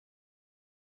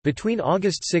Between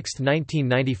August 6,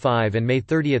 1995 and May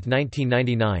 30,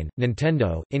 1999,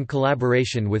 Nintendo, in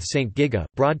collaboration with St. Giga,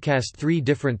 broadcast 3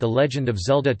 different The Legend of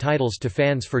Zelda titles to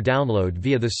fans for download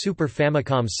via the Super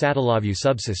Famicom's Satellaview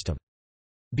subsystem.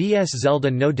 BS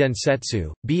Zelda no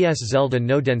Densetsu, BS Zelda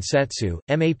no Densetsu,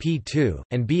 MAP2,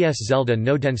 and BS Zelda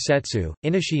no Densetsu,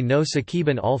 Inishie no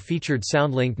Sekiban all featured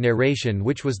soundlink narration,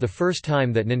 which was the first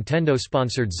time that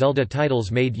Nintendo-sponsored Zelda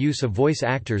titles made use of voice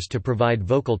actors to provide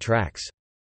vocal tracks.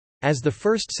 As the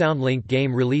first SoundLink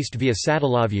game released via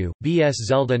Satellaview, BS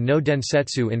Zelda no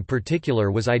Densetsu in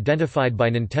particular was identified by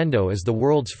Nintendo as the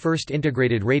world's first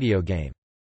integrated radio game.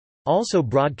 Also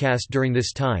broadcast during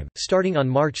this time, starting on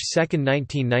March 2,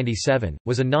 1997,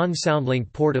 was a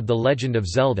non-SoundLink port of The Legend of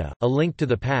Zelda, A Link to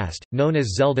the Past, known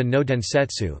as Zelda no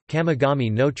Densetsu,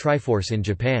 Kamigami no Triforce in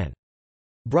Japan.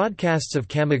 Broadcasts of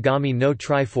Kamigami no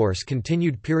Triforce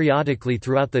continued periodically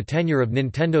throughout the tenure of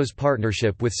Nintendo's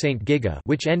partnership with St. Giga,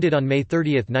 which ended on May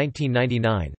 30,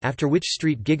 1999, after which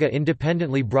Street Giga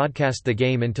independently broadcast the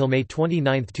game until May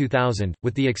 29, 2000,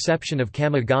 with the exception of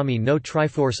Kamigami no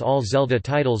Triforce. All Zelda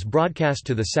titles broadcast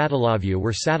to the Satellaview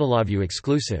were Satellaview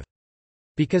exclusive.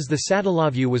 Because the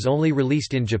Satellaview was only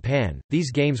released in Japan,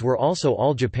 these games were also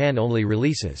all Japan-only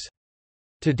releases.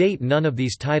 To date, none of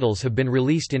these titles have been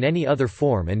released in any other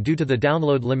form, and due to the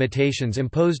download limitations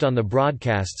imposed on the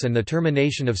broadcasts and the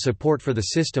termination of support for the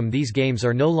system, these games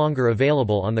are no longer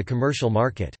available on the commercial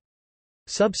market.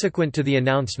 Subsequent to the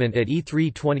announcement at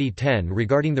E3 2010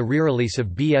 regarding the re-release of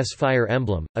BS Fire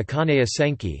Emblem, Akane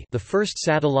Senki, the first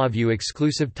Satellaview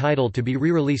exclusive title to be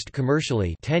re-released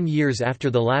commercially 10 years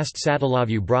after the last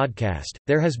Satellaview broadcast,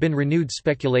 there has been renewed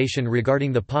speculation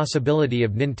regarding the possibility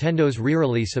of Nintendo's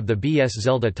re-release of the BS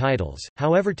Zelda titles.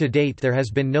 However, to date there has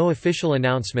been no official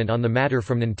announcement on the matter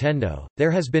from Nintendo.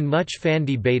 There has been much fan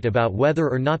debate about whether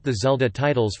or not the Zelda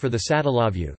titles for the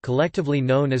Satellaview, collectively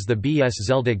known as the BS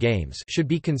Zelda games, should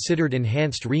be considered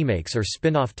enhanced remakes or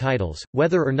spin-off titles,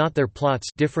 whether or not their plots,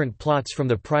 different plots from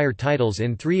the prior titles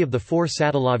in 3 of the 4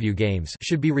 Satellaview games,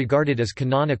 should be regarded as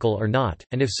canonical or not,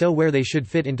 and if so, where they should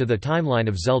fit into the timeline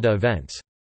of Zelda events.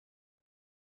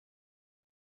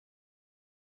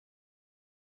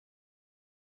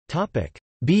 Topic: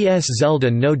 BS Zelda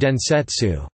no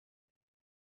Densetsu.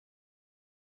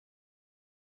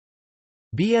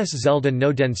 BS Zelda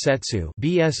no Densetsu,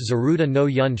 BS Zaruda no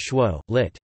Yun Shuo,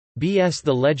 lit. BS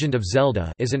The Legend of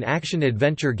Zelda is an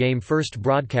action-adventure game first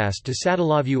broadcast to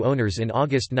Satellaview owners in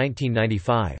August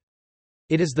 1995.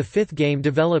 It is the 5th game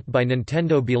developed by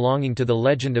Nintendo belonging to the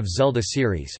Legend of Zelda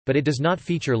series, but it does not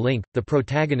feature Link, the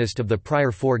protagonist of the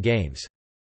prior 4 games.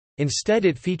 Instead,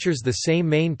 it features the same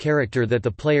main character that the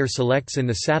player selects in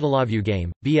the Satellaview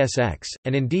game, BSX,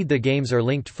 and indeed the games are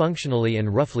linked functionally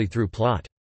and roughly through plot.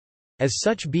 As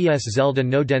such, BS Zelda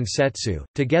no Densetsu,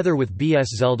 together with BS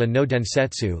Zelda no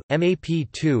Densetsu,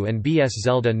 MAP2 and BS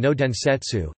Zelda no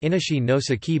Densetsu, Inishie no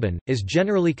Sekiban, is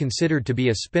generally considered to be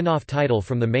a spin-off title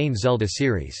from the main Zelda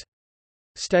series.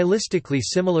 Stylistically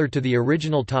similar to the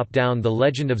original top-down The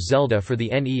Legend of Zelda for the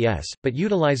NES, but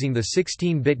utilizing the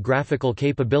 16-bit graphical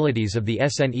capabilities of the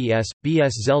SNES,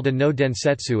 BS Zelda no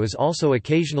Densetsu is also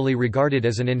occasionally regarded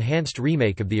as an enhanced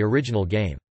remake of the original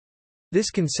game. This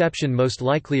conception most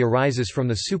likely arises from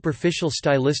the superficial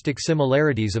stylistic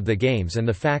similarities of the games and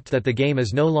the fact that the game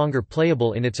is no longer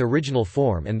playable in its original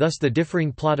form, and thus the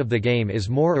differing plot of the game is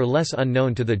more or less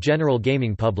unknown to the general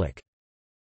gaming public.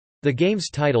 The game's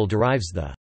title derives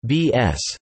the BS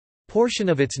portion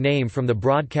of its name from the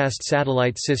broadcast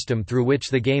satellite system through which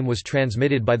the game was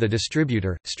transmitted by the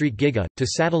distributor, Street Giga, to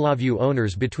Satellaview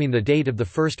owners between the date of the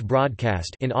first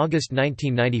broadcast in August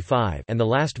 1995 and the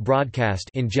last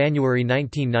broadcast in January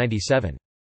 1997.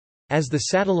 As the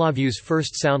Satellaview's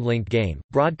first SoundLink game,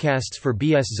 broadcasts for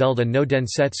BS Zelda no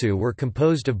Densetsu were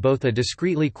composed of both a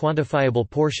discretely quantifiable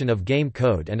portion of game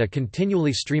code and a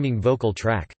continually streaming vocal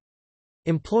track.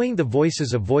 Employing the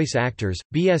voices of voice actors,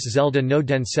 BS Zelda no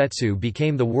Densetsu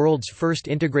became the world's first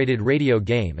integrated radio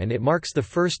game, and it marks the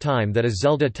first time that a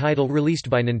Zelda title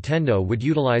released by Nintendo would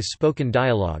utilize spoken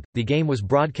dialogue. The game was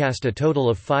broadcast a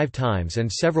total of 5 times,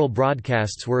 and several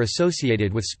broadcasts were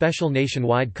associated with special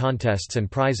nationwide contests and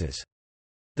prizes.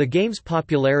 The game's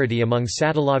popularity among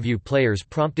Satellaview players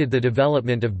prompted the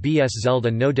development of BS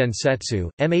Zelda no Densetsu,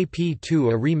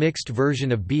 MAP2, a remixed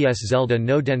version of BS Zelda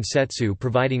no Densetsu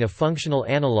providing a functional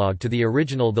analog to the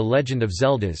original The Legend of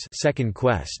Zelda's Second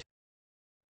Quest.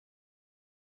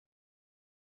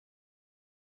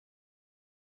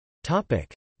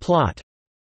 Plot.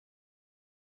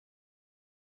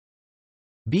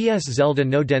 BS Zelda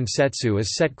no Densetsu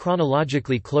is set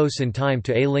chronologically close in time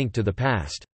to A Link to the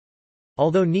Past.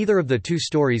 Although neither of the two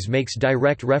stories makes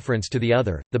direct reference to the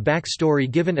other, the backstory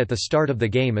given at the start of the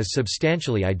game is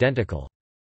substantially identical.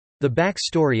 The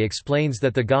backstory explains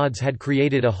that the gods had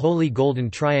created a holy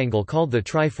golden triangle called the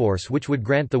Triforce which would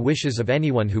grant the wishes of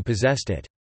anyone who possessed it.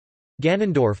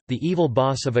 Ganondorf, the evil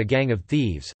boss of a gang of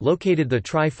thieves, located the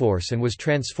Triforce and was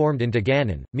transformed into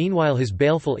Ganon. Meanwhile, his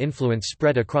baleful influence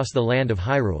spread across the land of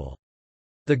Hyrule.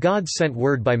 The gods sent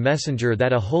word by messenger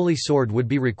that a holy sword would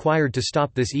be required to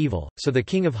stop this evil, so the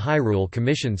king of Hyrule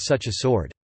commissioned such a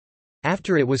sword.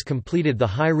 After it was completed, the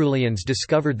Hyruleans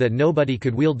discovered that nobody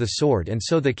could wield the sword, and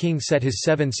so the king set his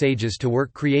 7 sages to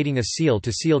work creating a seal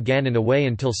to seal Ganon away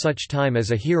until such time as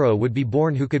a hero would be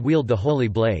born who could wield the holy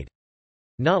blade.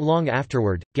 Not long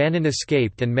afterward, Ganon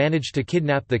escaped and managed to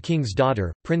kidnap the king's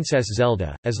daughter, Princess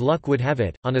Zelda. As luck would have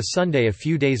it, on a Sunday a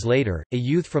few days later, a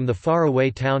youth from the faraway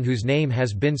town whose name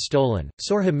has been stolen,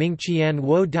 Sorha Mingqian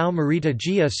wo Dao Marita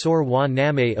Jia Sor wa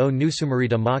Name o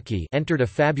Nusumarita Maki, entered a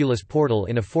fabulous portal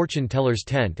in a fortune-teller's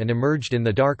tent and emerged in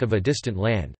the dark of a distant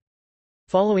land.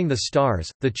 Following the stars,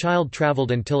 the child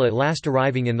traveled until at last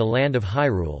arriving in the land of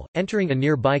Hyrule. Entering a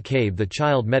nearby cave, the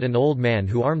child met an old man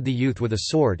who armed the youth with a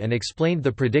sword and explained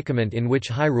the predicament in which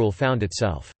Hyrule found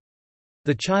itself.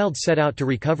 The child set out to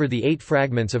recover the 8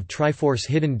 fragments of Triforce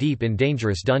hidden deep in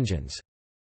dangerous dungeons.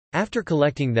 After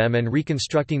collecting them and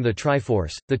reconstructing the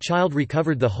Triforce, the child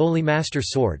recovered the Holy Master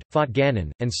Sword, fought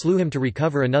Ganon, and slew him to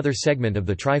recover another segment of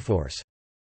the Triforce.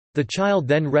 The child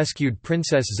then rescued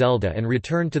Princess Zelda and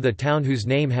returned to the town whose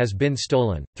name has been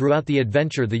stolen. Throughout the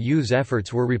adventure, the youth's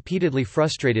efforts were repeatedly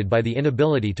frustrated by the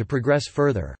inability to progress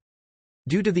further.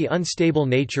 Due to the unstable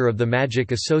nature of the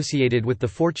magic associated with the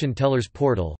fortune-teller's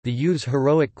portal, the youth's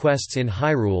heroic quests in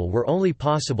Hyrule were only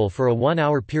possible for a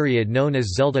 1-hour period known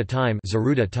as Zelda time,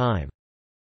 Zaruda time.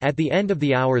 At the end of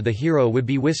the hour, the hero would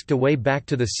be whisked away back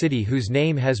to the city whose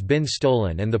name has been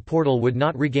stolen, and the portal would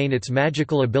not regain its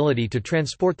magical ability to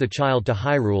transport the child to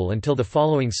Hyrule until the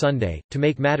following Sunday. To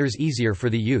make matters easier for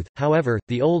the youth, however,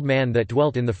 the old man that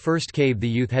dwelt in the first cave the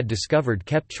youth had discovered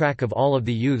kept track of all of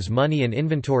the youth's money and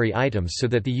inventory items so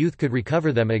that the youth could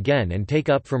recover them again and take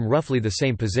up from roughly the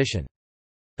same position.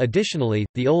 Additionally,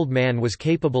 the old man was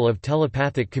capable of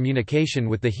telepathic communication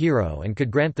with the hero and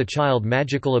could grant the child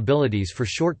magical abilities for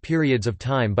short periods of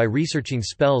time by researching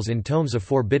spells in tomes of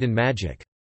forbidden magic.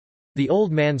 The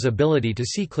old man's ability to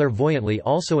see clairvoyantly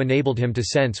also enabled him to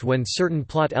sense when certain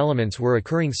plot elements were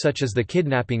occurring, such as the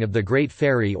kidnapping of the Great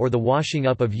Fairy or the washing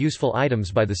up of useful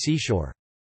items by the seashore.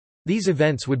 These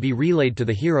events would be relayed to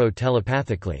the hero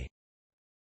telepathically.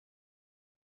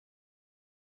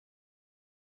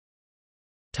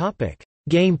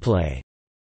 Gameplay.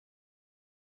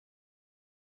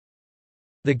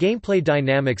 The gameplay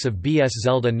dynamics of BS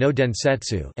Zelda no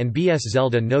Densetsu and BS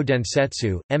Zelda no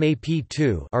Densetsu,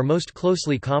 MAP2 are most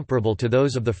closely comparable to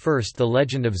those of the first The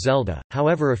Legend of Zelda,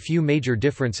 however a few major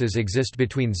differences exist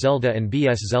between Zelda and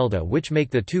BS Zelda which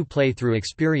make the two playthrough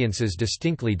experiences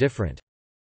distinctly different.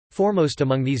 Foremost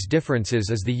among these differences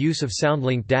is the use of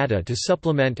soundlink data to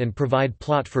supplement and provide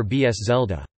plot for BS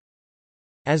Zelda.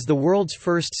 As the world's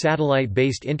first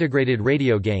satellite-based integrated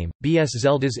radio game, BS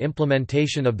Zelda's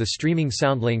implementation of the streaming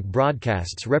soundlink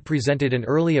broadcasts represented an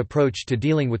early approach to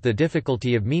dealing with the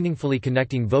difficulty of meaningfully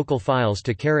connecting vocal files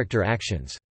to character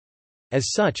actions.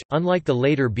 As such, unlike the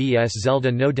later BS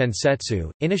Zelda no Densetsu,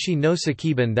 Inishie no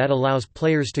Sekiban that allows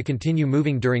players to continue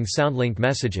moving during soundlink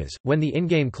messages, when the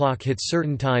in-game clock hits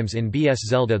certain times in BS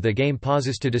Zelda the game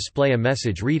pauses to display a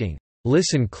message reading,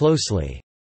 "Listen closely,"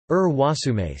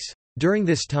 wasumes. During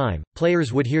this time,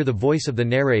 players would hear the voice of the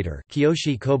narrator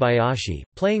Kiyoshi Kobayashi,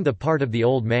 playing the part of the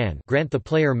old man, grant the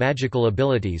player magical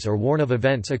abilities or warn of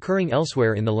events occurring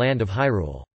elsewhere in the land of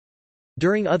Hyrule.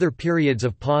 During other periods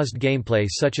of paused gameplay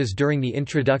such as during the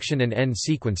introduction and end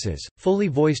sequences, fully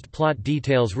voiced plot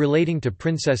details relating to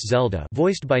Princess Zelda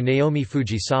voiced by Naomi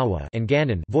Fujisawa and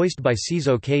Ganon voiced by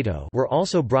Shizo Kato were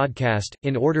also broadcast,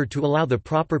 in order to allow the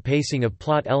proper pacing of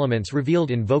plot elements revealed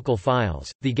in vocal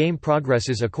files. The game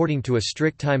progresses according to a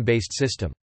strict time-based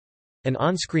system. An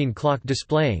on-screen clock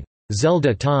displaying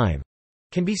Zelda time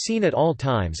can be seen at all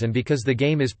times, and because the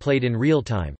game is played in real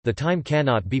time, the time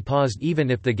cannot be paused even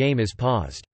if the game is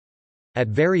paused. At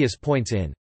various points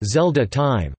in Zelda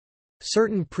time,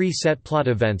 certain pre-set plot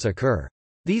events occur.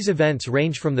 These events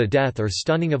range from the death or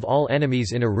stunning of all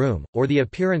enemies in a room, or the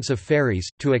appearance of fairies,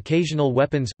 to occasional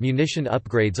weapons, munition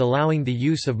upgrades allowing the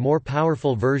use of more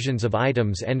powerful versions of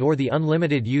items and or the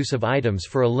unlimited use of items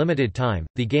for a limited time.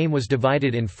 The game was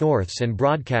divided in fourths and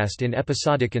broadcast in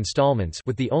episodic installments,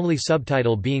 with the only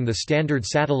subtitle being the standard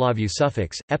Satellaview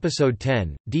suffix, episode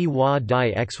 10, di wa di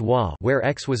x wa, where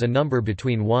x was a number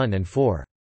between 1 and 4.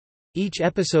 Each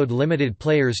episode limited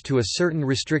players to a certain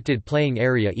restricted playing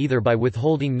area either by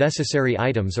withholding necessary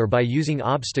items or by using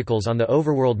obstacles on the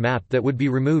overworld map that would be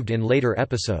removed in later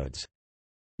episodes.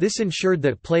 This ensured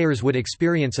that players would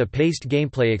experience a paced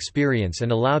gameplay experience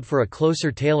and allowed for a closer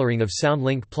tailoring of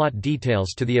SoundLink plot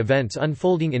details to the events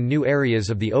unfolding in new areas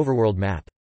of the overworld map.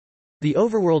 The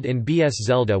overworld in BS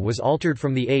Zelda was altered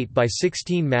from the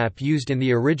 8x16 map used in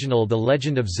the original The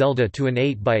Legend of Zelda to an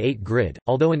 8x8 grid,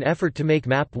 although an effort to make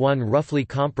Map 1 roughly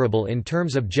comparable in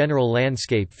terms of general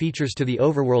landscape features to the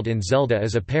overworld in Zelda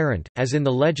is apparent. As in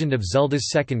The Legend of Zelda's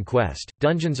Second Quest,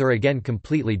 dungeons are again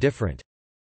completely different.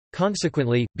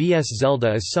 Consequently, BS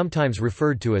Zelda is sometimes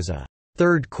referred to as a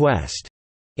third quest,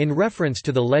 in reference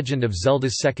to The Legend of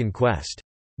Zelda's Second Quest.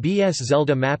 BS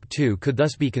Zelda Map 2 could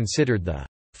thus be considered the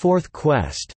fourth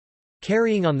quest,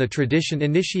 carrying on the tradition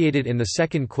initiated in the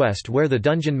second quest where the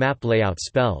dungeon map layout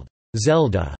spelled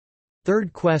Zelda,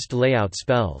 third quest layout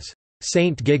spells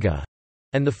Saint Giga,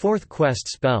 and the fourth quest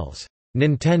spells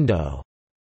Nintendo.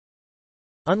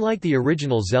 Unlike the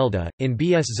original Zelda, in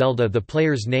BS Zelda the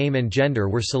player's name and gender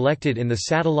were selected in the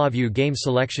Satellaview game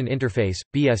selection interface,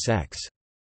 BSX.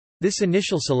 This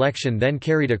initial selection then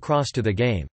carried across to the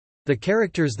game. The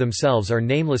characters themselves are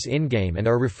nameless in-game and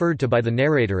are referred to by the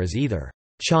narrator as either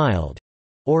child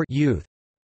or youth.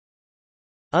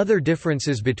 Other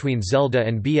differences between Zelda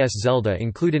and BS Zelda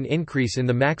include an increase in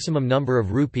the maximum number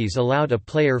of rupees allowed a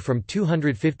player from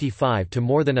 255 to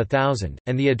more than 1,000,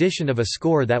 and the addition of a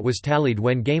score that was tallied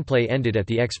when gameplay ended at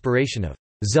the expiration of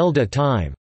Zelda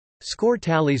time. Score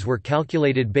tallies were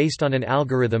calculated based on an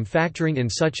algorithm factoring in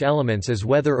such elements as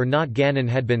whether or not Ganon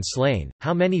had been slain,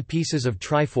 how many pieces of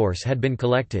Triforce had been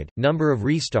collected, number of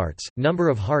restarts, number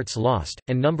of hearts lost,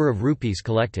 and number of rupees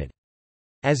collected.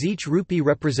 As each rupee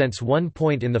represents 1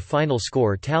 point in the final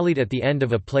score tallied at the end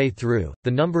of a play-through, the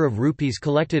number of rupees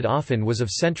collected often was of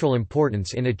central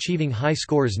importance in achieving high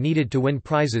scores needed to win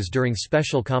prizes during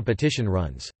special competition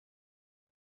runs.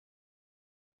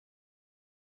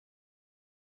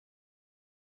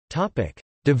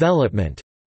 Development.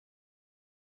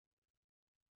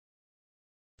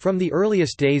 From the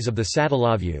earliest days of the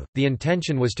Satellaview, the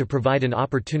intention was to provide an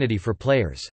opportunity for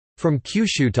players from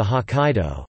Kyushu to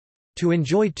Hokkaido to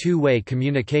enjoy two-way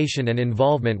communication and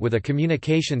involvement with a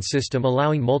communication system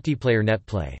allowing multiplayer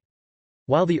netplay.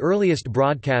 While the earliest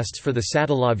broadcasts for the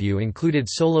Satellaview included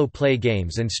solo play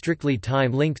games and strictly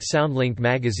time-linked SoundLink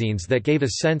magazines that gave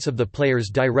a sense of the player's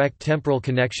direct temporal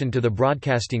connection to the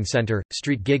broadcasting center,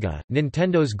 Street Giga,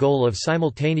 Nintendo's goal of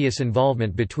simultaneous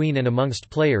involvement between and amongst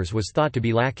players was thought to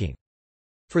be lacking.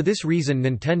 For this reason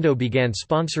Nintendo began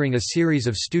sponsoring a series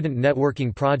of student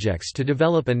networking projects to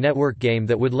develop a network game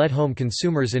that would let home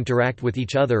consumers interact with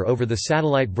each other over the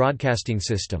satellite broadcasting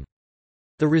system.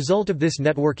 The result of this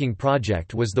networking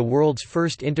project was the world's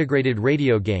first integrated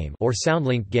radio game or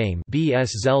SoundLink game, BS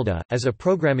Zelda. As a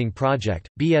programming project,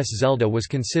 BS Zelda was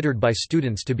considered by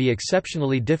students to be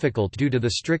exceptionally difficult due to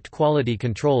the strict quality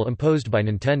control imposed by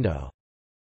Nintendo.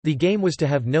 The game was to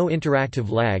have no interactive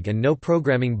lag and no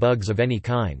programming bugs of any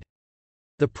kind.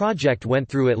 The project went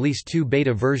through at least 2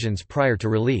 beta versions prior to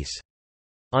release.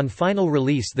 On final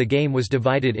release the game was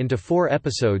divided into 4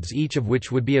 episodes, each of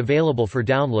which would be available for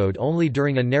download only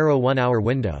during a narrow 1-hour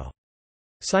window.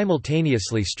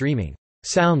 Simultaneously streaming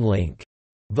SoundLink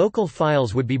vocal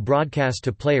files would be broadcast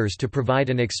to players to provide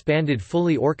an expanded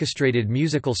fully orchestrated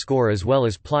musical score as well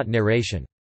as plot narration.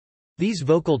 These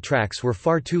vocal tracks were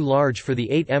far too large for the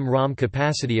 8M ROM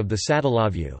capacity of the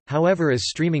Satellaview, however as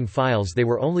streaming files they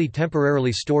were only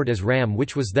temporarily stored as RAM,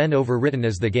 which was then overwritten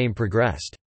as the game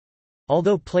progressed.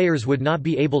 Although players would not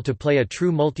be able to play a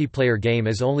true multiplayer game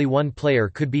as only one player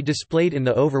could be displayed in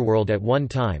the overworld at one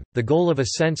time, the goal of a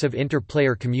sense of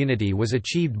inter-player community was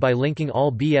achieved by linking all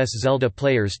BS Zelda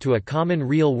players to a common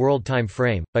real-world time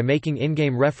frame, by making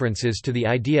in-game references to the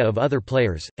idea of other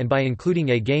players, and by including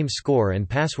a game score and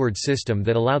password system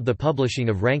that allowed the publishing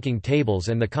of ranking tables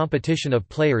and the competition of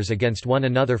players against one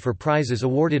another for prizes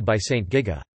awarded by Saint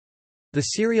Giga. The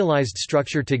serialized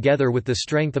structure together with the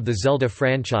strength of the Zelda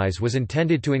franchise was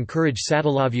intended to encourage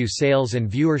Satellaview sales and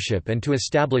viewership and to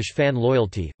establish fan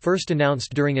loyalty. First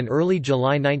announced during an early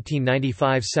July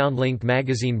 1995 SoundLink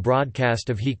magazine broadcast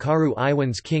of Hikaru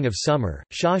Iwan's King of Summer,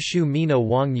 Sha Shu Mi no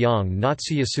Wang Yang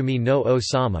Natsuyasumi no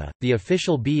Osama, the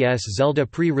official BS Zelda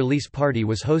pre-release party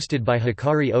was hosted by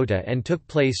Hikari Ota and took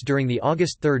place during the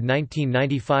August 3,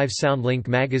 1995 SoundLink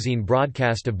magazine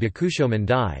broadcast of Bakusho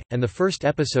Mandai, and the first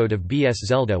episode of BS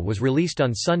Zelda was released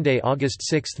on Sunday, August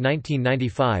 6,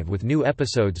 1995 with new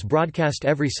episodes broadcast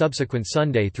every subsequent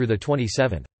Sunday through the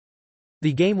 27th.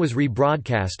 The game was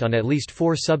rebroadcast on at least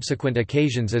 4 subsequent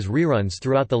occasions as reruns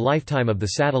throughout the lifetime of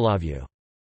the Satellaview.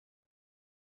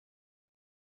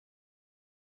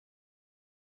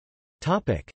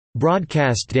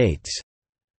 Broadcast dates.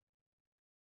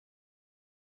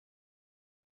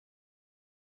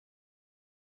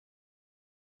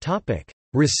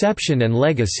 Reception and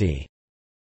legacy.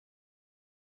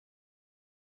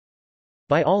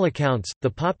 By all accounts, the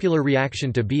popular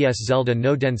reaction to Zelda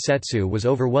no Densetsu was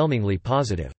overwhelmingly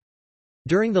positive.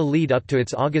 During the lead-up to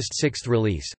its August 6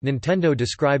 release, Nintendo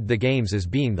described the games as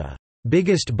being the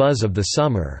biggest buzz of the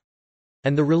summer,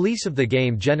 and the release of the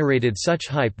game generated such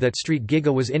hype that Street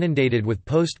Giga was inundated with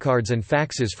postcards and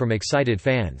faxes from excited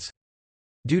fans.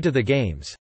 Due to the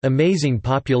game's amazing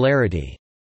popularity,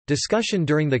 discussion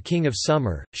during the King of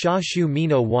Summer, Sha Shu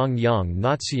Mino Wang Yang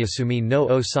Natsuyasumi no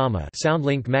O-sama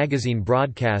Soundlink magazine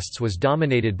broadcasts was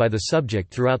dominated by the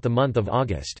subject throughout the month of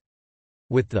August.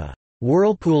 With the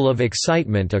whirlpool of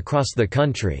excitement across the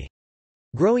country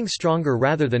growing stronger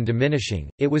rather than diminishing,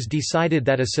 it was decided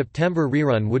that a September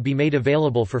rerun would be made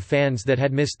available for fans that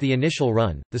had missed the initial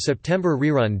run. The September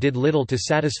rerun did little to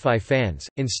satisfy fans,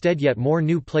 instead yet more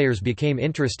new players became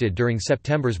interested during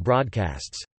September's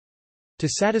broadcasts. To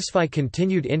satisfy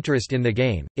continued interest in the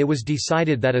game, it was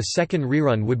decided that a second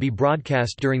rerun would be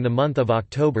broadcast during the month of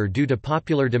October. Due to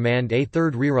popular demand, a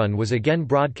third rerun was again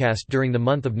broadcast during the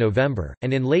month of November,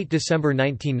 and in late December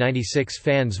 1996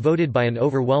 fans voted by an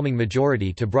overwhelming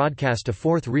majority to broadcast a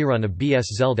fourth rerun of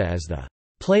Zelda as the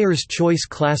Player's Choice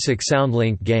Classic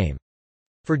Soundlink game.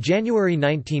 For January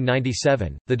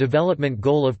 1997, the development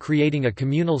goal of creating a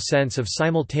communal sense of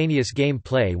simultaneous game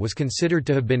play was considered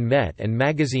to have been met, and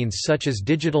magazines such as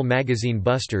Digital Magazine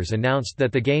Busters announced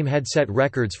that the game had set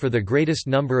records for the greatest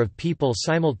number of people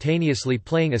simultaneously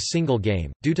playing a single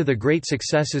game. Due to the great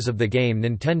successes of the game,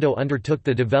 Nintendo undertook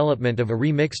the development of a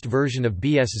remixed version of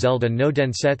Zelda no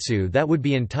Densetsu that would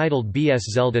be entitled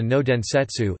Zelda no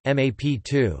Densetsu,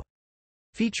 MAP2.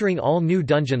 Featuring all new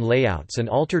dungeon layouts and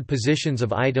altered positions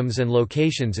of items and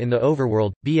locations in the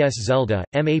overworld, Zelda,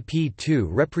 MAP2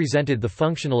 represented the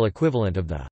functional equivalent of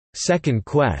the second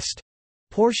quest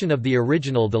portion of the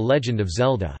original The Legend of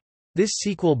Zelda. This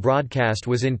sequel broadcast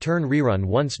was in turn rerun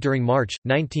once during March,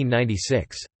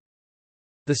 1996.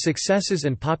 The successes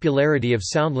and popularity of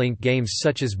Soundlink games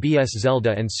such as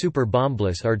Zelda and Super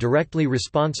Bombliss are directly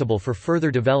responsible for further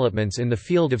developments in the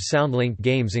field of Soundlink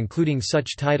games, including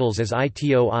such titles as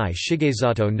Itoi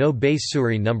Shigesato no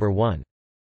Bassuri No. 1.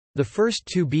 The first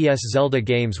two Zelda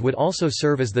games would also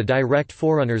serve as the direct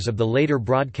forerunners of the later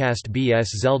broadcast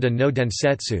Zelda no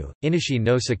Densetsu, Inishie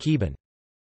no Sekiban.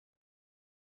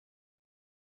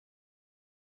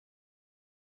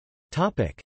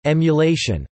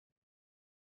 Emulation.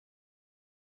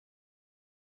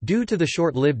 Due to the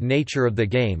short-lived nature of the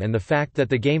game and the fact that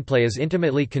the gameplay is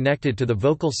intimately connected to the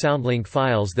vocal Soundlink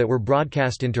files that were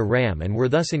broadcast into RAM and were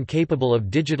thus incapable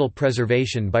of digital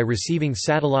preservation by receiving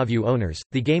Satellaview owners,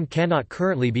 the game cannot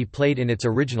currently be played in its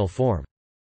original form.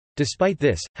 Despite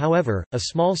this, however, a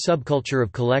small subculture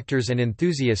of collectors and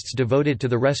enthusiasts devoted to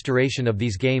the restoration of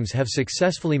these games have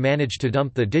successfully managed to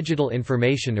dump the digital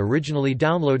information originally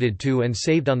downloaded to and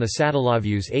saved on the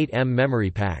Satellaview's 8M memory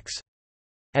packs.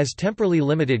 As temporally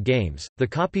limited games, the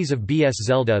copies of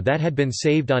Zelda that had been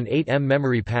saved on 8M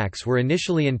memory packs were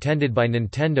initially intended by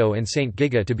Nintendo and St.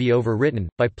 Giga to be overwritten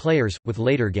by players, with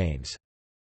later games.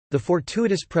 The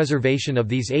fortuitous preservation of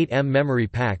these 8M memory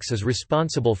packs is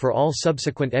responsible for all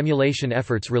subsequent emulation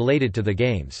efforts related to the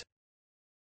games.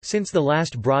 Since the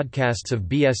last broadcasts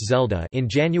of Zelda in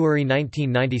January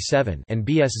 1997 and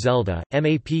Zelda,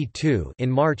 MAP2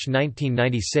 in March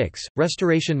 1996,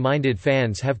 restoration-minded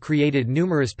fans have created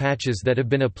numerous patches that have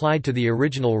been applied to the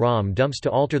original ROM dumps to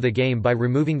alter the game by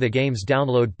removing the game's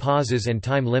download pauses and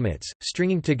time limits,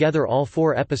 stringing together all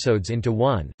 4 episodes into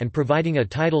one, and providing a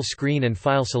title screen and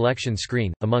file selection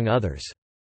screen, among others.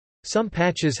 Some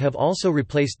patches have also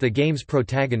replaced the game's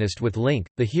protagonist with Link,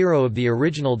 the hero of the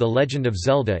original The Legend of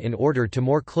Zelda, in order to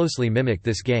more closely mimic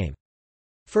this game.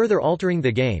 Further altering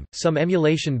the game, some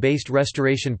emulation-based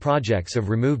restoration projects have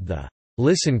removed the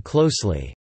 "Listen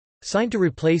Closely" sign to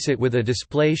replace it with a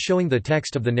display showing the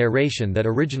text of the narration that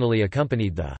originally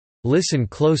accompanied the "Listen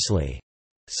Closely"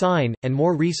 sign, and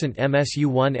more recent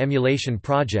MSU1 emulation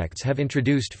projects have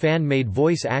introduced fan-made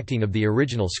voice acting of the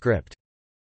original script.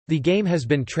 The game has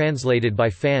been translated by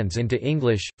fans into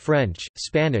English, French,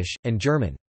 Spanish, and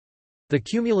German. The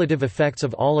cumulative effects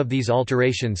of all of these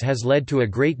alterations has led to a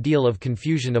great deal of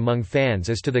confusion among fans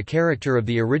as to the character of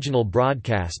the original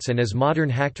broadcasts, and as modern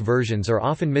hacked versions are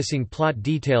often missing plot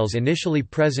details initially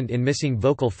present in missing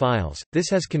vocal files, this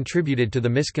has contributed to the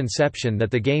misconception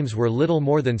that the games were little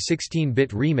more than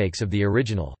 16-bit remakes of the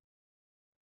original.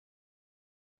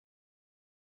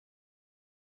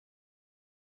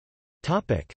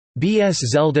 BS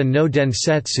Zelda no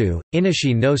Densetsu,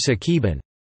 Inishie no Sekiban.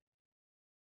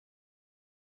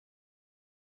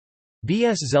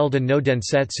 BS Zelda no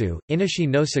Densetsu, Inishie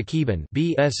no Sekiban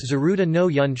BS Zaruda no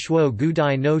Yun Shuo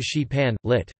Gudai no Shipan,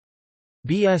 lit.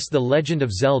 BS The Legend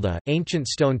of Zelda, Ancient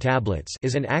Stone Tablets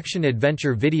is an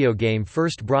action-adventure video game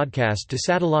first broadcast to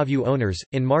Satellaview owners,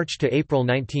 in March to April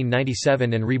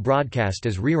 1997 and rebroadcast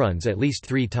as reruns at least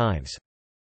 3 times.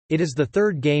 It is the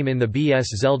third game in the BS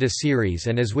Zelda series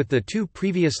and as with the 2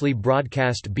 previously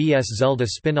broadcast BS Zelda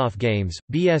spin-off games,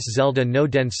 BS Zelda no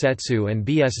Densetsu and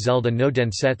BS Zelda no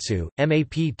Densetsu,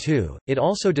 MAP2, it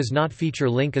also does not feature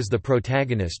Link as the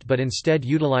protagonist but instead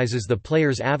utilizes the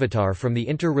player's avatar from the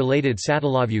interrelated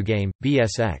Satellaview game,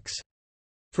 BSX.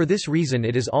 For this reason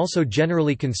it is also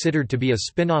generally considered to be a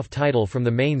spin-off title from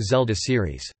the main Zelda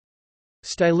series.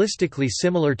 Stylistically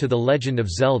similar to The Legend of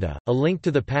Zelda, A Link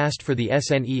to the Past for the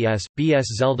SNES, BS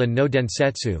Zelda no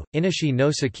Densetsu, Inishie no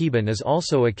Sekiban is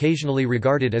also occasionally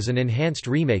regarded as an enhanced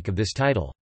remake of this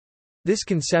title. This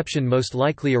conception most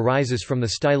likely arises from the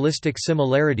stylistic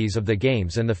similarities of the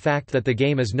games and the fact that the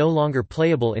game is no longer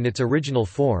playable in its original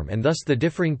form and thus the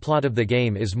differing plot of the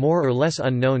game is more or less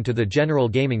unknown to the general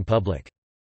gaming public.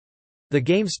 The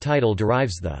game's title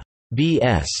derives the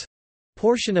BS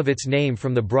portion of its name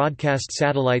from the broadcast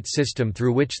satellite system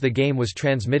through which the game was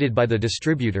transmitted by the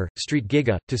distributor, Street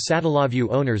Giga, to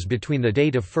Satellaview owners between the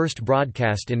date of first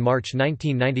broadcast in March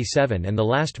 1997 and the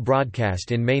last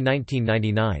broadcast in May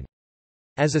 1999.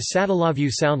 As a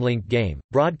Satellaview Soundlink game,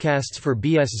 broadcasts for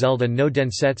BS Zelda no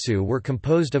Densetsu were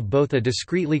composed of both a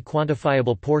discretely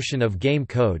quantifiable portion of game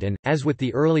code and, as with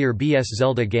the earlier BS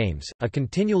Zelda games, a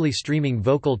continually streaming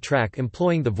vocal track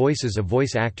employing the voices of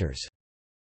voice actors.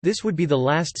 This would be the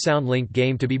last Soundlink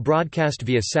game to be broadcast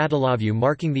via Satellaview,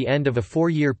 marking the end of a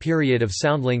 4-year period of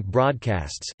Soundlink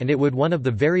broadcasts, and it would one of the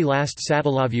very last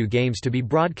Satellaview games to be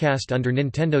broadcast under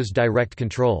Nintendo's direct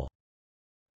control.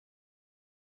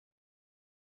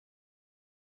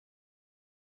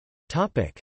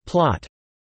 Plot.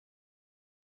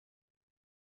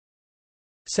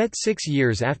 Set 6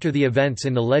 years after the events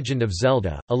in The Legend of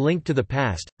Zelda, A Link to the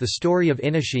Past, the story of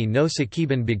Inishie no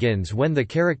Sekiban begins when the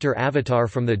character avatar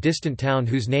from the distant town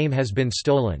whose name has been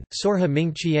stolen, Sorha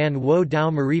Mingqian wo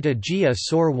Dao Marita Jia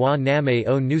Sor wa Name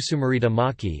o Nusumarita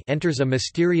Maki, enters a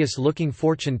mysterious-looking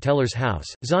fortune teller's house,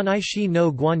 Zanai Shi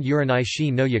no Guan Uranai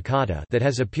Shi no Yakata, that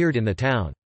has appeared in the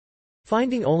town.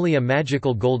 Finding only a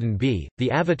magical golden bee,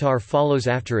 the avatar follows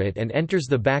after it and enters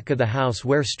the back of the house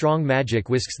where strong magic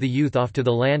whisks the youth off to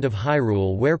the land of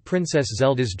Hyrule where Princess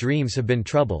Zelda's dreams have been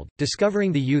troubled.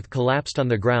 Discovering the youth collapsed on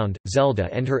the ground, Zelda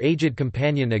and her aged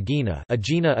companion Agina,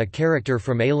 a character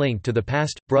from A Link to the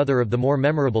Past, brother of the more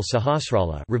memorable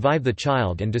Sahasrara, revive the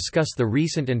child and discuss the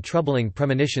recent and troubling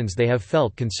premonitions they have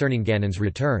felt concerning Ganon's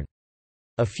return.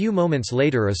 A few moments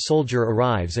later a soldier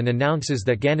arrives and announces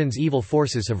that Ganon's evil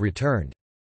forces have returned.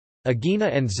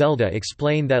 Agina and Zelda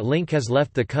explain that Link has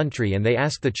left the country and they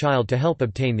ask the child to help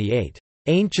obtain the 8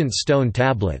 ancient stone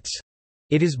tablets.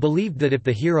 It is believed that if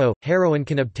the heroine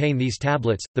can obtain these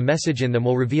tablets, the message in them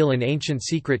will reveal an ancient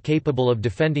secret capable of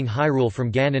defending Hyrule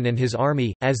from Ganon and his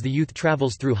army. As the youth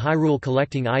travels through Hyrule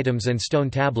collecting items and stone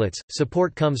tablets,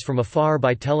 support comes from afar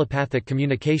by telepathic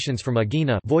communications from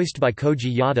Agina, voiced by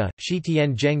Koji Yada,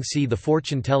 Shitien Zhengxi the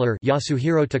fortune teller,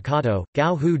 Yasuhiro Takato,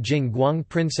 Gao Hu Jing Guang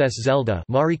Princess Zelda,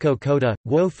 Mariko Koda,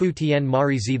 Guo Fu Tien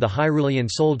Marizi the Hyrulean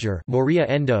soldier, Moria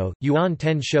Endo, Yuan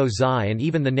Ten Shou Zai, and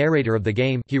even the narrator of the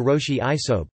game, Hiroshi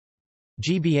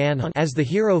As the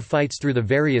hero fights through the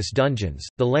various dungeons,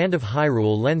 the land of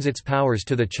Hyrule lends its powers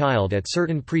to the child at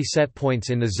certain pre-set points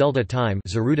in the Zelda time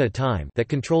that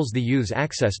controls the youth's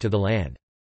access to the land.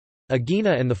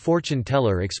 Agina and the fortune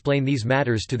teller explain these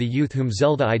matters to the youth whom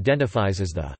Zelda identifies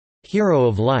as the Hero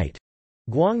of Light,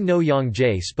 Guang no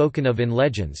Yongjie spoken of in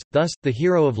legends. Thus, the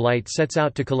Hero of Light sets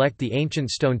out to collect the ancient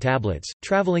stone tablets,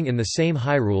 traveling in the same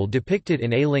Hyrule depicted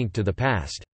in A Link to the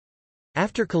Past.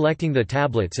 After collecting the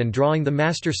tablets and drawing the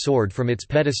Master Sword from its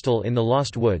pedestal in the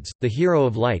Lost Woods, the Hero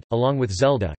of Light, along with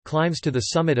Zelda, climbs to the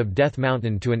summit of Death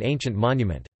Mountain to an ancient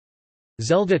monument.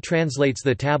 Zelda translates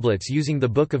the tablets using the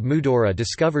Book of Mudora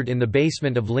discovered in the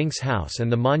basement of Link's house,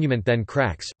 and the monument then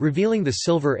cracks, revealing the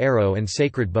silver arrow and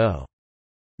sacred bow.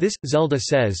 This, Zelda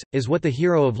says, is what the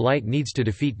Hero of Light needs to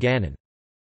defeat Ganon.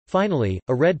 Finally,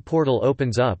 a red portal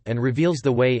opens up and reveals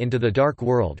the way into the Dark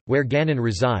World, where Ganon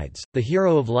resides. The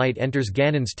Hero of Light enters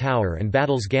Ganon's tower and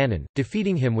battles Ganon,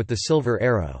 defeating him with the Silver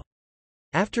Arrow.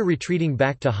 After retreating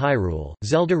back to Hyrule,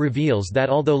 Zelda reveals that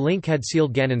although Link had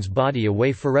sealed Ganon's body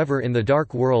away forever in the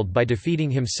Dark World by defeating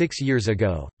him 6 years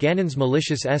ago, Ganon's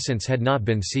malicious essence had not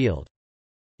been sealed.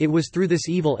 It was through this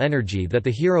evil energy that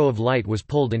the Hero of Light was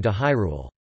pulled into Hyrule.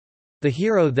 The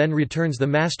hero then returns the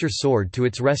Master Sword to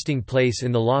its resting place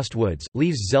in the Lost Woods,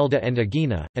 leaves Zelda and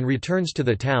Agina, and returns to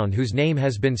the town whose name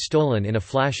has been stolen in a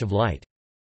flash of light.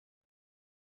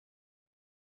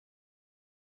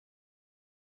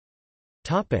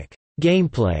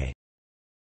 Gameplay.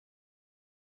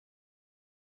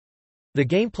 The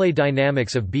gameplay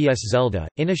dynamics of BS Zelda,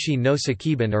 Inishie no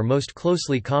Sekiban are most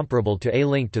closely comparable to A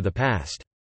Link to the Past.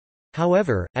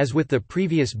 However, as with the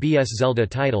previous BS Zelda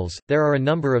titles, there are a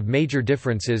number of major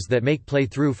differences that make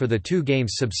playthrough for the two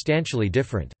games substantially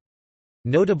different.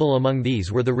 Notable among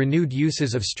these were the renewed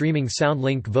uses of streaming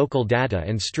SoundLink vocal data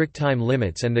and strict time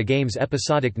limits and the game's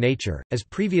episodic nature, as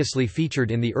previously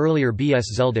featured in the earlier BS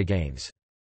Zelda games.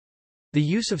 The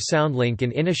use of SoundLink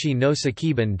in Inishie no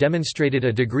Sekiban demonstrated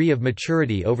a degree of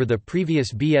maturity over the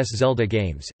previous BS Zelda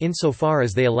games, insofar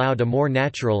as they allowed a more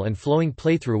natural and flowing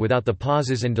playthrough without the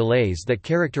pauses and delays that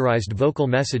characterized vocal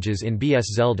messages in BS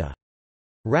Zelda.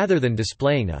 Rather than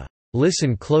displaying a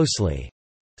 "listen closely"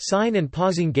 sign and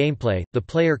pausing gameplay, the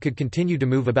player could continue to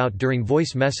move about during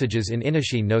voice messages in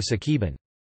Inishie no Sekiban.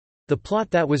 The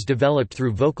plot that was developed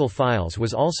through vocal files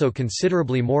was also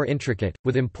considerably more intricate,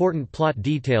 with important plot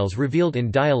details revealed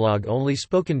in dialogue only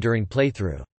spoken during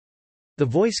playthrough. The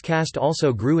voice cast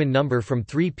also grew in number from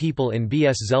 3 people in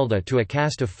BS Zelda to a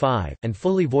cast of 5, and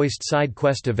fully voiced side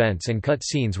quest events and cut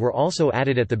scenes were also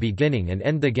added at the beginning and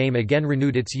end. The game again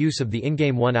renewed its use of the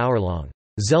in-game 1-hour-long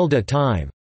Zelda time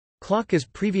clock as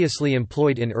previously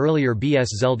employed in earlier BS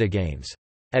Zelda games.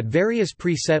 At various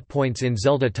preset points in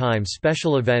Zelda time,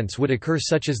 special events would occur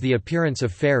such as the appearance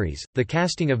of fairies, the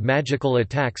casting of magical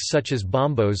attacks such as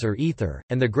bombos or ether,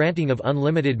 and the granting of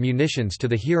unlimited munitions to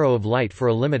the Hero of Light for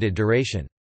a limited duration.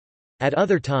 At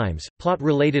other times,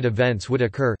 plot-related events would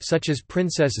occur such as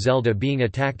Princess Zelda being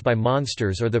attacked by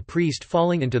monsters or the priest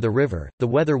falling into the river, the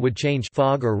weather would change,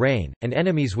 fog or rain, and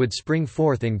enemies would spring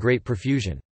forth in great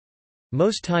profusion.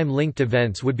 Most time-linked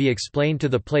events would be explained to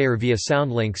the player via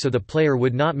SoundLink so the player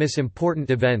would not miss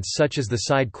important events such as the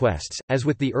side quests. As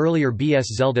with the earlier BS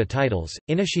Zelda titles,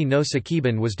 Inishie no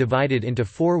Sekiban was divided into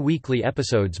 4 weekly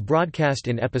episodes broadcast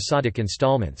in episodic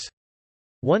installments.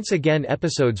 Once again,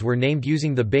 episodes were named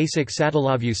using the basic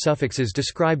Satellaview suffixes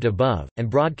described above, and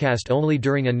broadcast only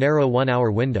during a narrow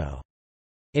 1-hour window.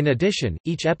 In addition,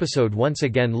 each episode once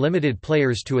again limited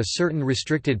players to a certain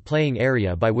restricted playing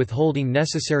area by withholding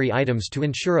necessary items to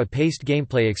ensure a paced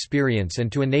gameplay experience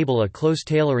and to enable a close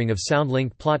tailoring of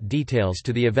SoundLink plot details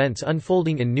to the events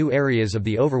unfolding in new areas of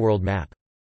the overworld map.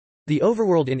 The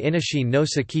overworld in Inishie no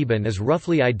Sekiban is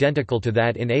roughly identical to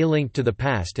that in A Link to the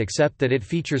Past, except that it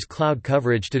features cloud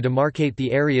coverage to demarcate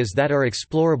the areas that are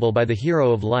explorable by the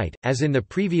Hero of Light. As in the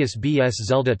previous BS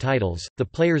Zelda titles, the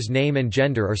player's name and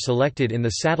gender are selected in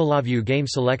the Satellaview game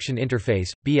selection interface,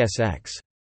 BSX.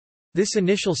 This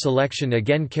initial selection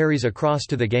again carries across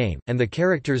to the game, and the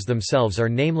characters themselves are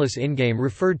nameless in-game,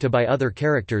 referred to by other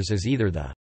characters as either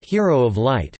the Hero of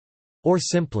Light or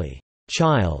simply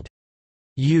child.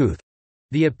 Youth.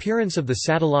 The appearance of the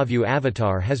Satellaview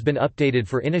avatar has been updated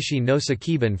for Inishie no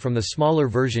Sekiban from the smaller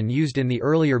version used in the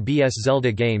earlier BS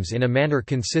Zelda games in a manner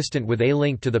consistent with A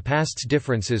Link to the Past's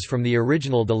differences from the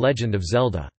original The Legend of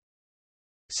Zelda.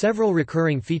 Several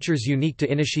recurring features unique to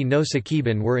Inishie no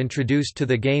Sekiban were introduced to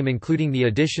the game, including the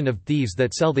addition of thieves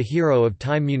that sell the Hero of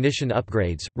Time munition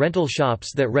upgrades, rental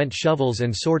shops that rent shovels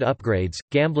and sword upgrades,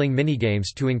 gambling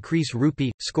minigames to increase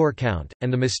rupee score count,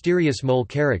 and the mysterious mole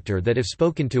character that if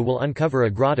spoken to will uncover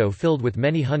a grotto filled with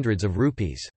many hundreds of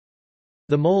rupees.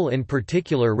 The mole in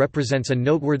particular represents a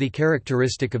noteworthy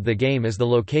characteristic of the game, as the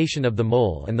location of the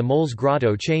mole and the mole's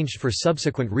grotto changed for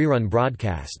subsequent rerun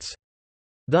broadcasts.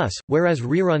 Thus, whereas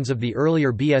reruns of the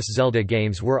earlier BS Zelda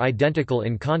games were identical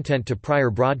in content to prior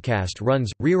broadcast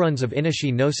runs, reruns of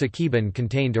Inishie no Sekiban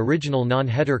contained original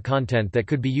non-header content that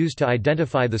could be used to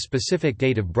identify the specific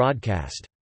date of broadcast.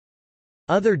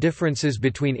 Other differences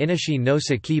between Inishie no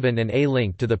Sekiban and A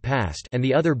Link to the Past and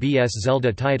the other BS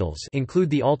Zelda titles include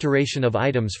the alteration of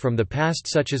items from the past,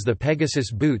 such as the Pegasus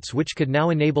boots, which could now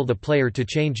enable the player to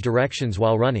change directions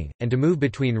while running, and to move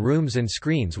between rooms and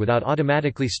screens without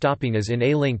automatically stopping as in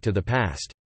A Link to the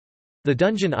Past. The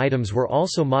dungeon items were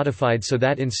also modified so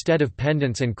that instead of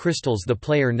pendants and crystals the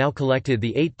player now collected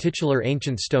the 8 titular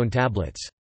ancient stone tablets.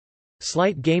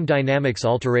 Slight game dynamics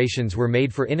alterations were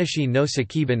made for Inishie no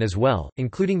Sekiban as well,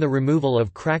 including the removal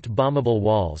of cracked bombable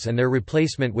walls and their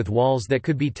replacement with walls that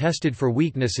could be tested for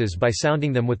weaknesses by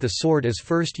sounding them with the sword as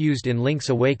first used in Link's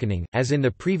Awakening. As in the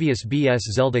previous BS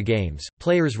Zelda games,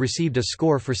 players received a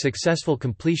score for successful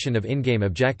completion of in-game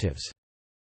objectives.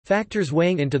 Factors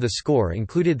weighing into the score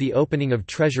included the opening of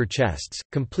treasure chests,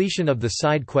 completion of the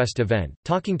side quest event,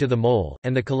 talking to the mole,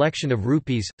 and the collection of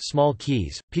rupees, small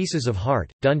keys, pieces of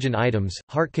heart, dungeon items,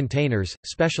 heart containers,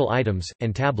 special items,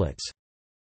 and tablets.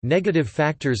 Negative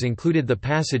factors included the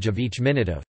passage of each minute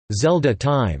of Zelda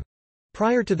time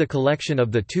prior to the collection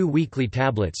of the 2 weekly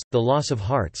tablets, the loss of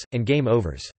hearts, and game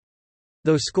overs.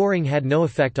 Though scoring had no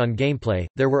effect on gameplay,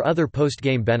 there were other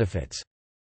post-game benefits.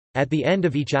 At the end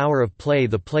of each hour of play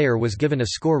the player was given a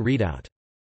score readout.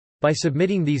 By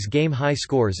submitting these game-high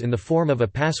scores in the form of a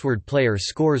password, player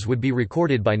scores would be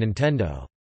recorded by Nintendo.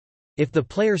 If the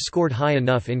player scored high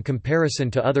enough in comparison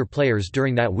to other players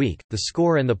during that week, the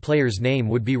score and the player's name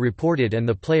would be reported and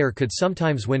the player could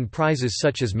sometimes win prizes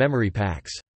such as memory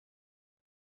packs.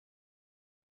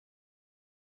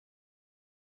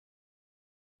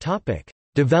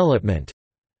 Development.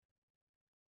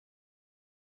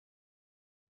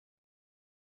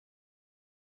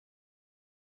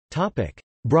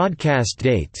 Broadcast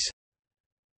dates.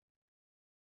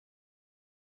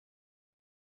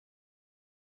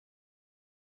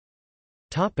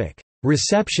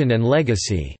 Reception and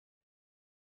legacy.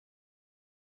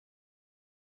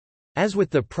 As with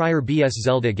the prior BS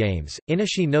Zelda games,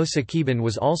 Inishie no Sekiban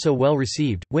was also well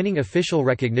received, winning official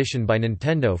recognition by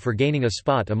Nintendo for gaining a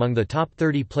spot among the top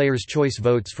 30 Players' Choice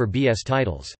votes for BS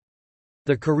titles.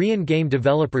 The Korean Game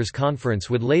Developers Conference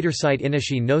would later cite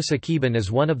Inishie no Sekiban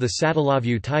as one of the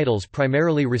Satellaview titles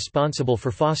primarily responsible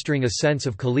for fostering a sense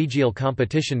of collegial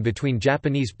competition between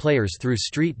Japanese players through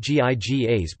Street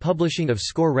GIGA's publishing of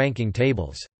score ranking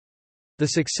tables. The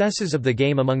successes of the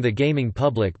game among the gaming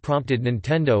public prompted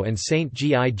Nintendo and Saint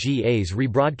GIGA's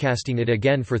rebroadcasting it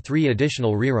again for 3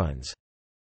 additional reruns.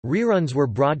 Reruns were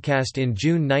broadcast in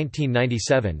June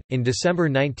 1997, in December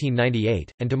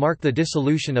 1998, and to mark the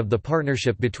dissolution of the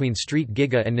partnership between Street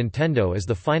Giga and Nintendo as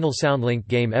the final SoundLink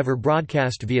game ever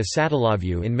broadcast via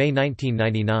Satellaview in May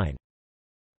 1999.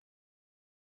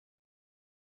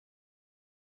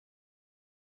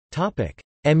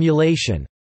 Emulation.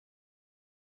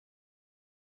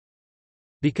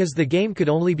 Because the game could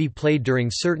only be played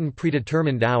during certain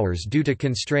predetermined hours due to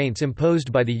constraints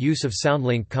imposed by the use of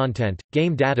SoundLink content,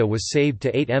 game data was saved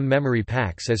to 8M memory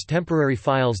packs as temporary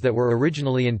files that were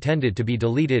originally intended to be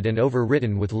deleted and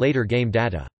overwritten with later game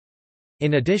data.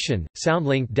 In addition,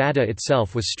 SoundLink data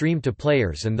itself was streamed to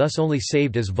players and thus only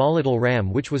saved as volatile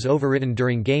RAM, which was overwritten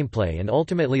during gameplay and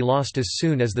ultimately lost as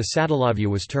soon as the Satellaview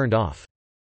was turned off.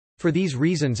 For these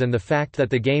reasons and the fact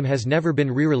that the game has never been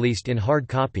re-released in hard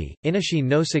copy, Inishie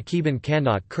no Sekiban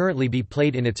cannot currently be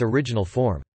played in its original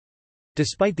form.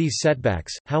 Despite these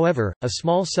setbacks, however, a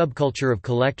small subculture of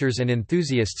collectors and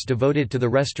enthusiasts devoted to the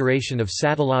restoration of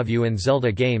Satellaview and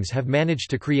Zelda games have managed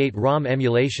to create ROM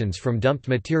emulations from dumped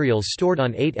materials stored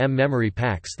on 8M memory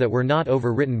packs that were not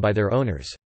overwritten by their owners.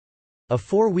 A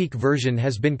 4-week version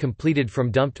has been completed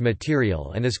from dumped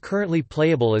material and is currently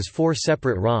playable as 4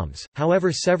 separate ROMs.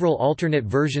 However, several alternate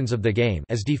versions of the game,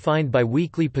 as defined by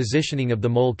weekly positioning of the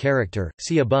mole character,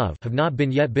 see above, have not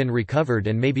yet been recovered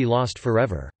and may be lost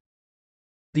forever.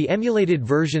 The emulated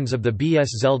versions of the BS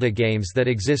Zelda games that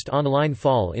exist online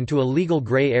fall into a legal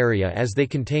gray area as they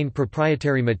contain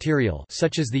proprietary material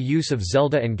such as the use of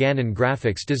Zelda and Ganon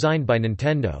graphics designed by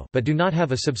Nintendo, but do not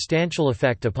have a substantial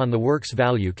effect upon the work's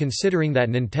value considering that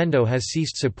Nintendo has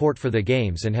ceased support for the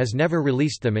games and has never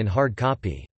released them in hard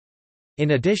copy.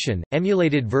 In addition,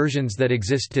 emulated versions that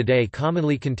exist today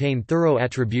commonly contain thorough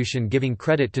attribution giving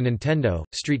credit to Nintendo,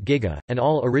 Street Giga, and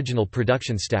all original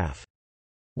production staff.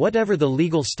 Whatever the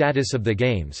legal status of the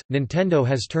games, Nintendo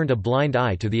has turned a blind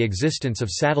eye to the existence of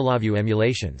Satellaview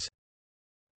emulations.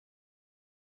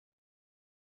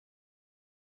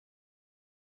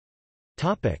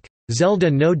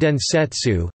 Zelda no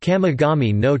Densetsu,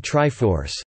 Kamigami no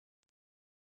Triforce.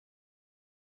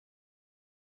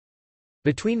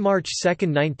 Between March 2,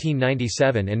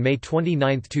 1997 and May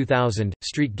 29, 2000,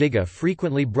 Street Giga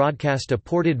frequently broadcast a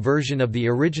ported version of the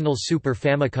original Super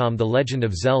Famicom The Legend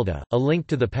of Zelda, A Link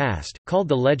to the Past, called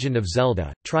The Legend of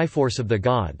Zelda, Triforce of the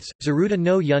Gods, Zaruda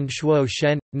no Yun Shuo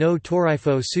Shen, no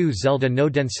Torifo Su Zelda no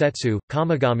Densetsu,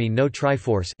 Kamigami no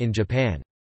Triforce in Japan.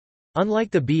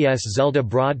 Unlike the BS Zelda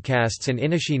broadcasts and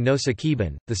Inishie no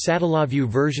Sekiban, the Satellaview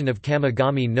version of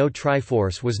Kamigami no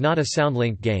Triforce was not a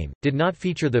soundlink game, did not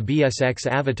feature the BSX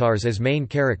avatars as main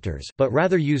characters, but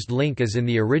rather used Link as in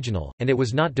the original, and it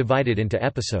was not divided into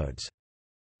episodes.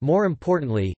 More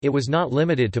importantly, it was not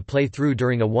limited to play-through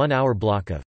during a 1-hour block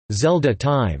of Zelda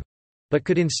time, but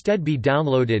could instead be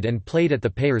downloaded and played at the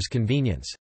player's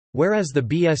convenience. Whereas the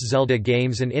BS Zelda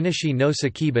games and Inishie no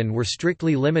Sekiban were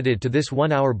strictly limited to this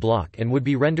 1-hour block and would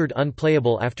be rendered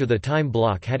unplayable after the time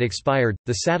block had expired,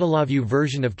 the Satellaview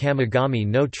version of Kamigami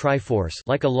no Triforce,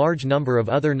 like a large number of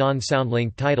other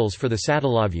non-soundlink titles for the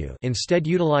Satellaview, instead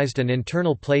utilized an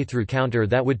internal playthrough counter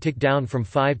that would tick down from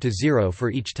 5 to 0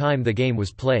 for each time the game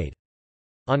was played.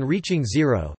 On reaching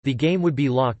 0, the game would be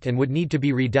locked and would need to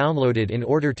be re-downloaded in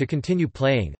order to continue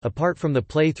playing. Apart from the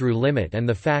playthrough limit and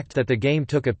the fact that the game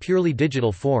took a purely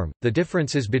digital form, the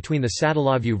differences between the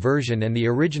Satellaview version and the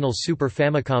original Super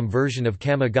Famicom version of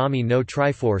Kamigami no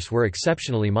Triforce were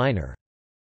exceptionally minor.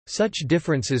 Such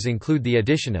differences include the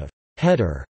addition of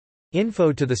header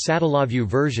info to the Satellaview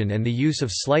version and the use of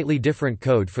slightly different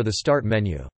code for the start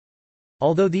menu.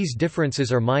 Although these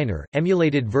differences are minor,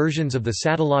 emulated versions of the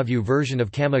Satellaview version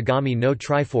of Kamigami no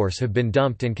Triforce have been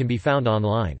dumped and can be found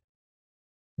online.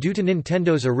 Due to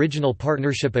Nintendo's original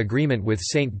partnership agreement with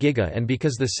Saint Giga and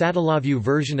because the Satellaview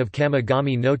version of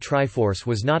Kamigami no Triforce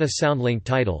was not a soundlink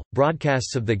title,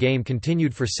 broadcasts of the game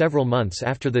continued for several months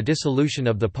after the dissolution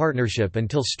of the partnership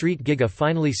until Street Giga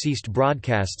finally ceased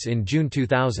broadcasts in June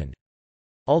 2000.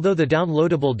 Although the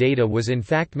downloadable data was in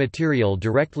fact material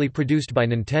directly produced by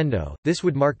Nintendo, this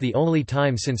would mark the only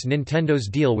time since Nintendo's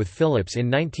deal with Philips in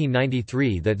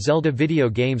 1993 that Zelda video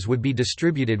games would be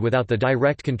distributed without the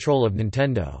direct control of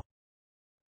Nintendo.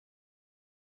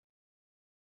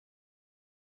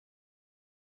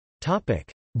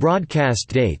 Broadcast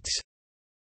dates.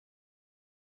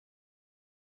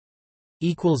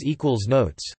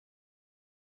 Notes